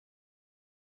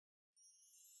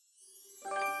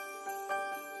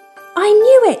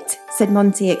it, said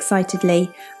Monty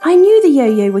excitedly. I knew the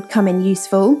yo-yo would come in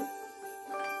useful.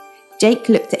 Jake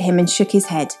looked at him and shook his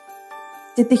head.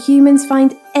 Did the humans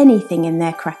find anything in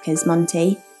their crackers,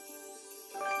 Monty?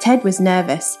 Ted was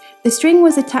nervous. The string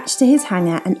was attached to his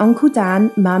hanger and Uncle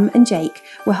Dan, Mum and Jake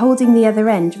were holding the other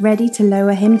end, ready to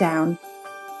lower him down.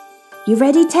 You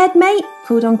ready, Ted, mate?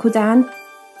 Called Uncle Dan.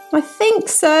 I think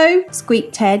so,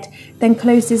 squeaked Ted, then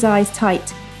closed his eyes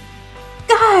tight.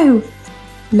 Go!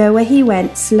 Lower he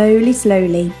went,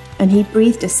 slowly, and he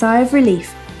breathed a sigh of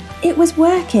relief. It was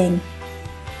working.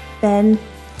 Then,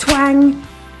 twang!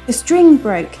 The string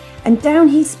broke, and down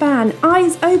he span,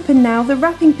 eyes open now, the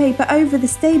wrapping paper over the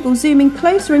stable zooming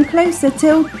closer and closer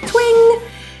till, twing!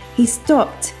 He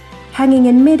stopped, hanging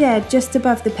in mid-air just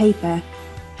above the paper.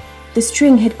 The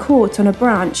string had caught on a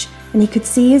branch, and he could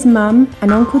see his mum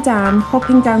and Uncle Dan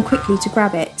hopping down quickly to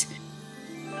grab it.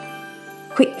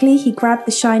 Quickly, he grabbed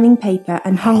the shining paper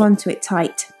and hung onto it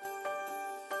tight.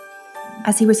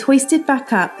 As he was hoisted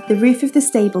back up, the roof of the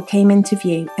stable came into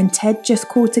view, and Ted just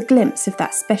caught a glimpse of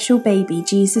that special baby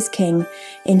Jesus King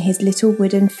in his little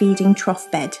wooden feeding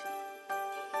trough bed.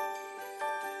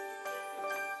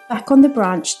 Back on the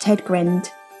branch, Ted grinned.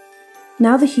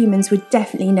 Now the humans would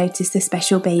definitely notice the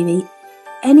special baby.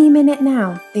 Any minute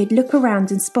now, they'd look around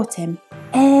and spot him.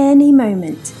 Any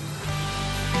moment.